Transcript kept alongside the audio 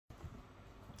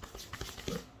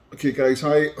Okay guys,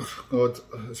 hi. God,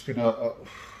 it's been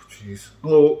jeez.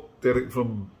 Hello, Derek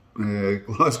from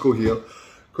Glasgow here.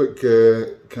 Quick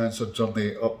cancer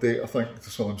journey update, I think,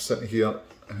 just while I'm sitting here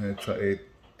trying to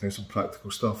do some practical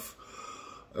stuff.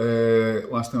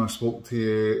 Last time I spoke to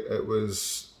you, it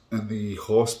was in the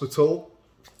hospital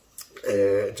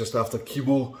just after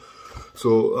chemo,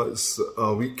 so that's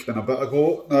a week and a bit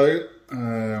ago now.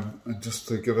 And just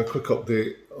to give a quick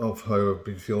update of how I've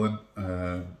been feeling,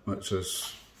 which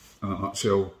is in a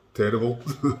nutshell terrible.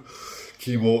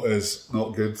 Chemo is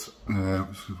not good.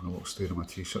 I'm just having a little stare at my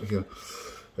t-shirt here.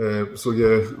 So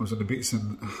yeah, I was in the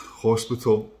Beatson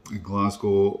Hospital in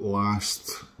Glasgow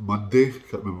last Monday.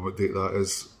 Can't remember what date that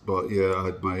is, but yeah, I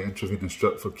had my intravenous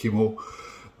drip for chemo.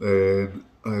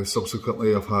 Then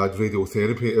subsequently I've had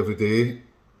radiotherapy every day,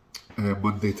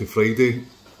 Monday to Friday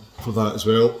for that as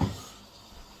well.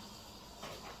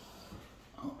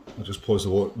 I'll just pause the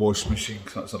wash machine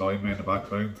because that's annoying me in the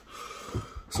background.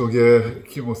 So yeah,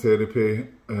 chemotherapy,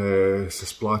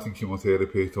 cisplatin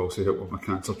chemotherapy to also help with my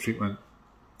cancer treatment.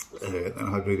 Then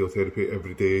I had radiotherapy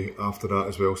every day after that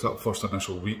as well. So that first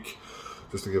initial week,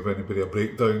 just to give anybody a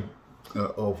breakdown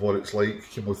of what it's like.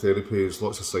 Chemotherapy has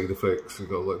lots of side effects. You've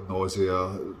got like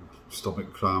nausea,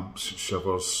 stomach cramps,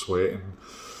 shivers, sweating,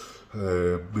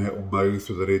 metal mouth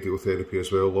with the radiotherapy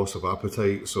as well, loss of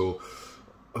appetite. So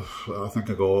I think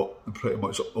I got pretty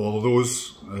much all of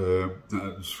those. I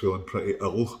was feeling pretty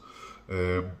ill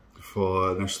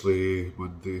for initially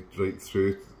Monday right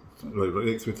through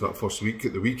to that first week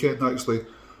at the weekend actually.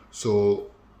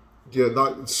 So yeah,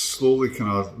 that slowly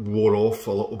kind of wore off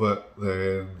a little bit.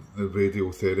 Then the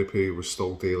radiotherapy was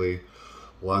still daily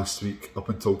last week up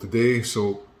until today.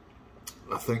 So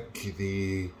I think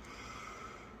the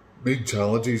main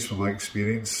challenges from my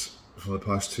experience for the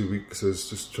past 2 weeks is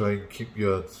just try and keep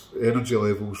your energy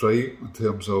levels right in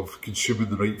terms of consuming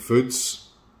the right foods.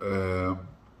 I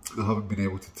haven't been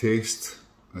able to taste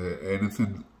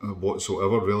anything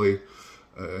whatsoever really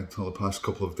until the past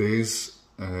couple of days.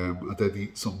 I did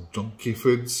eat some junky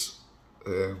foods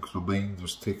because my mind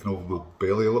was taking over my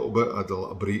belly a little bit. I had a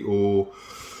little burrito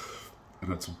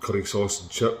and had some curry sauce and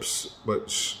chips,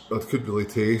 which I couldn't really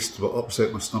taste but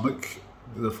upset my stomach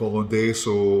the following day.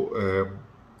 So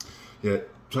yeah,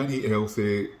 try and eat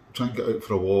healthy, try and get out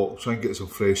for a walk, try and get some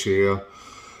fresh air.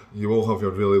 You will have your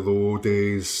really low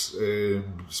days,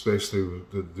 especially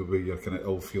the way you're kind of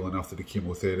ill feeling after the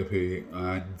chemotherapy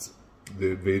and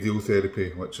the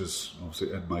radiotherapy, which is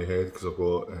obviously in my head because I've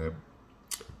got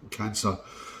cancer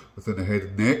within the head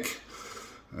and neck,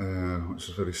 which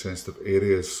is very sensitive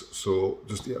areas. So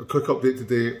just a quick update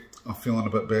today. I'm feeling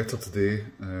a bit better today.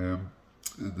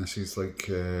 And this is like,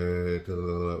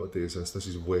 what day is this? This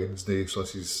is Wednesday, so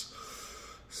this is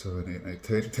 7, 8,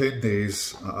 9, 10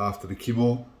 days after the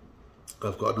chemo.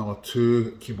 I've got another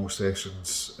 2 chemo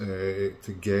sessions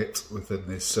to get within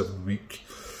the 7-week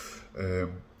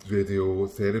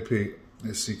radiotherapy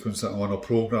sequence that I'm on, a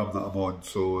programme that I'm on.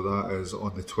 So that is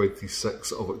on the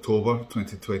 26th of October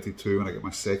 2022 when I get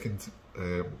my second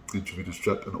intravenous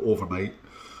drip, and overnight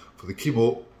for the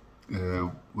chemo.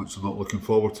 Which I'm not looking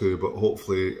forward to, but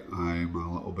hopefully I'm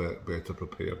a little bit better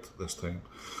prepared this time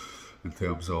in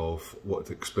terms of what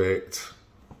to expect,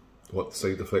 what the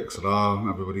side effects are.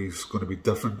 Everybody's going to be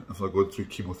different if they're going through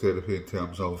chemotherapy in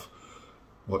terms of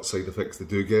what side effects they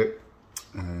do get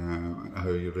and how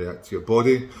you react to your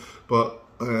body. But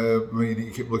what you need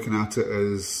to keep looking at it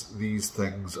is these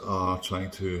things are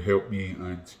trying to help me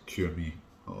and cure me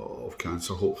of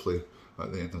cancer, hopefully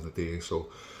at the end of the day. So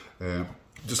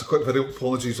just a quick video,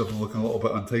 apologies, I've been looking a little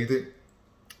bit untidy.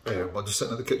 I'm just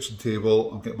sitting at the kitchen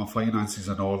table, I'm getting my finances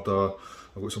in order,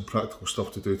 I've got some practical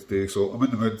stuff to do today, so I'm in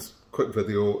the mood. Quick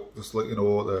video, just to let you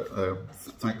know that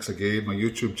thanks again, my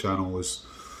YouTube channel is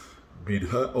being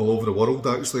hit all over the world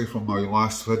actually from my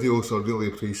last video, so I really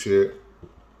appreciate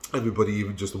everybody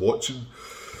even just watching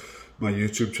my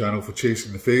YouTube channel for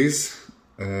Chasing the Phase.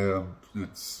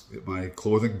 It's my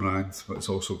clothing brand, but it's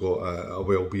also got a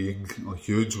well-being, a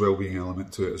huge well-being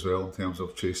element to it as well in terms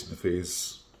of chasing the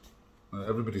phase.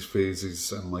 Everybody's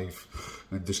phases in life,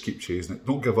 and just keep chasing it.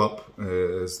 Don't give up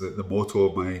is the motto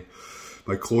of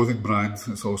my clothing brand.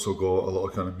 It's also got a lot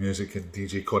of kind of music and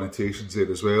DJ connotations there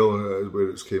as well, where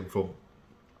it's came from.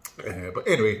 But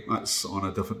anyway, that's on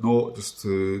a different note, just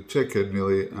to check in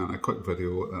really, and a quick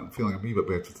video. I'm feeling a wee bit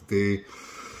better today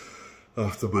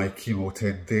after my chemo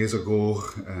 10 days ago,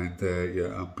 and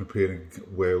yeah, I'm preparing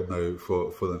well now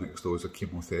for the next dose of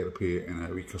chemotherapy in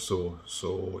a week or so.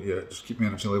 So yeah, just keep my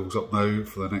energy levels up now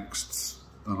for the next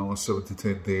another 7 to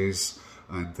 10 days,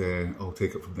 and I'll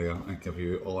take it from there and give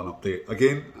you all an update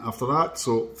again after that.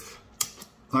 So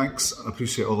thanks. I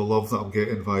appreciate all the love that I'm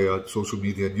getting via social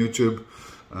media and YouTube,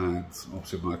 and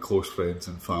obviously my close friends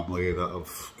and family that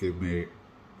have given me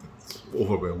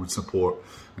overwhelming support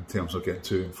in terms of getting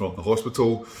to and from the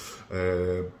hospital,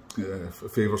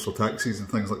 favours for taxis and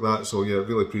things like that. So yeah,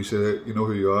 really appreciate it. You know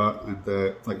who you are, and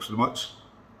thanks very much.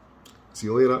 See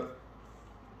you later.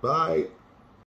 Bye.